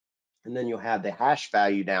 And then you'll have the hash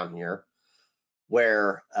value down here,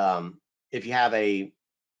 where if you have a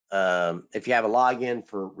login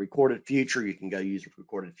for recorded future, you can go use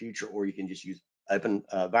recorded future, or you can just use open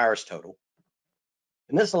virus total.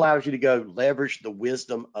 And this allows you to go leverage the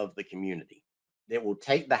wisdom of the community. It will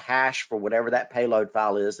take the hash for whatever that payload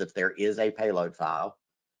file is, if there is a payload file.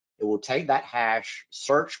 It will take that hash,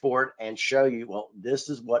 search for it, and show you, well, this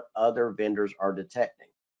is what other vendors are detecting.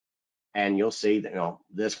 And you'll see that,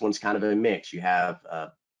 this one's kind of a mix. You have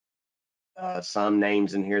some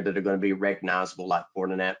names in here that are going to be recognizable, like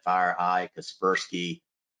Fortinet, FireEye, Kaspersky,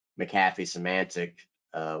 McAfee, Symantec,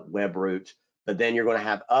 WebRoot. But then you're going to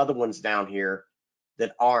have other ones down here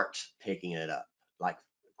that aren't picking it up, like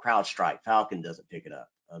CrowdStrike, Falcon doesn't pick it up,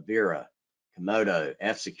 Avira, Komodo,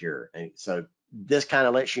 F-Secure. And so this kind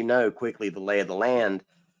of lets you know quickly the lay of the land,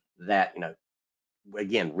 that,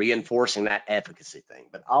 again, reinforcing that efficacy thing.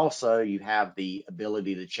 But also you have the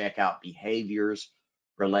ability to check out behaviors,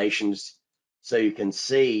 relations, so you can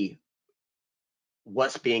see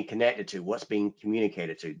what's being connected to, what's being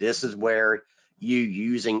communicated to. This is where you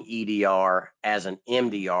using EDR as an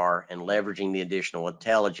MDR and leveraging the additional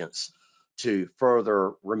intelligence to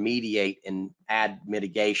further remediate and add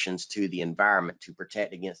mitigations to the environment to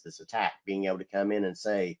protect against this attack. Being able to come in and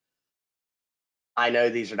say, I know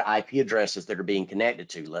these are the IP addresses that are being connected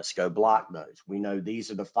to. Let's go block those. We know these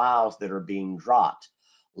are the files that are being dropped.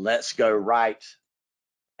 Let's go write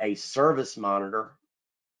a service monitor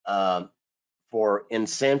for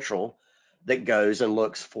N-central that goes and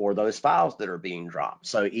looks for those files that are being dropped.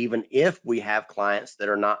 So even if we have clients that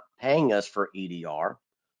are not paying us for EDR,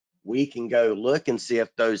 we can go look and see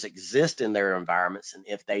if those exist in their environments. And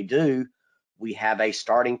if they do, we have a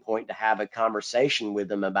starting point to have a conversation with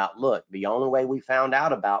them about, look, the only way we found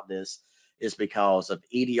out about this is because of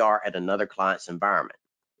EDR at another client's environment.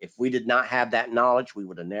 If we did not have that knowledge, we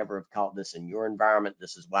would have never have caught this in your environment.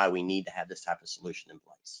 This is why we need to have this type of solution in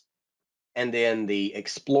place. And then the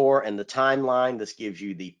explore and the timeline, this gives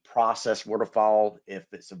you the process waterfall if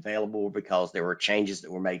it's available, because there were changes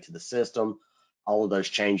that were made to the system. All of those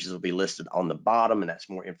changes will be listed on the bottom, and that's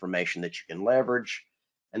more information that you can leverage.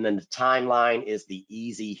 And then the timeline is the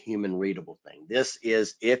easy human readable thing. This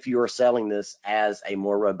is if you are selling this as a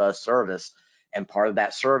more robust service, and part of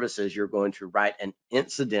that service is you're going to write an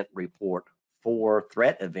incident report for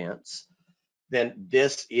threat events, then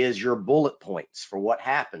this is your bullet points for what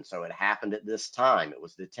happened. So it happened at this time. It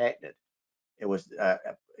was detected. It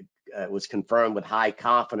was confirmed with high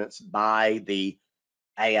confidence by the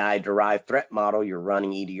AI-derived threat model you're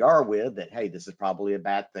running EDR with, that, hey, this is probably a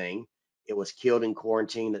bad thing. It was killed in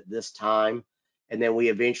quarantine at this time. And then we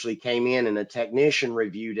eventually came in and a technician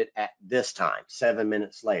reviewed it at this time, 7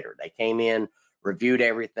 minutes later. They came in, reviewed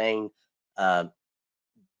everything,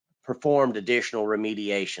 performed additional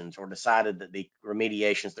remediations or decided that the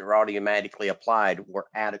remediations that were automatically applied were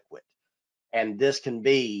adequate. And this can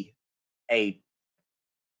be a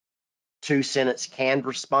 2-sentence canned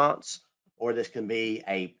response, or this can be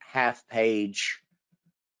a half-page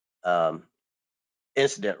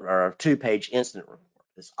incident or a 2-page incident report.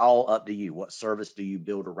 It's all up to you. What service do you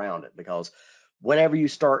build around it? Because whenever you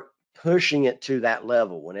start pushing it to that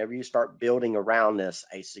level, whenever you start building around this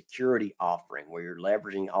a security offering where you're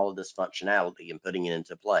leveraging all of this functionality and putting it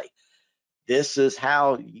into play, this is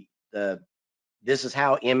how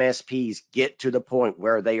MSPs get to the point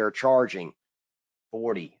where they are charging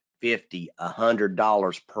 $40, $50,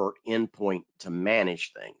 $100 per endpoint to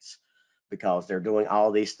manage things, because they're doing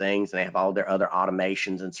all these things and they have all their other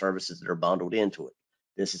automations and services that are bundled into it.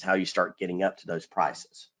 This is how you start getting up to those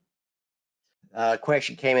prices.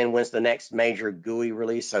 Question came in, when's the next major GUI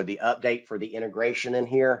release? So the update for the integration in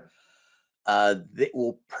here, that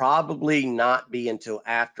will probably not be until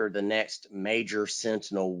after the next major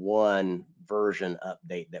SentinelOne version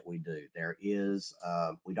update that we do. There is,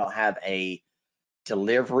 we don't have a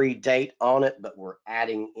delivery date on it, but we're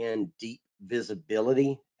adding in deep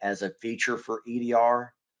visibility as a feature for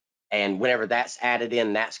EDR. And whenever that's added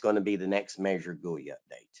in, that's going to be the next major GUI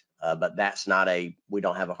update. But that's not we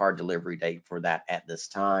don't have a hard delivery date for that at this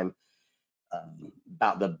time.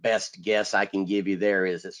 About the best guess I can give you there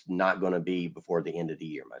is it's not going to be before the end of the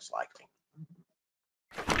year, most likely.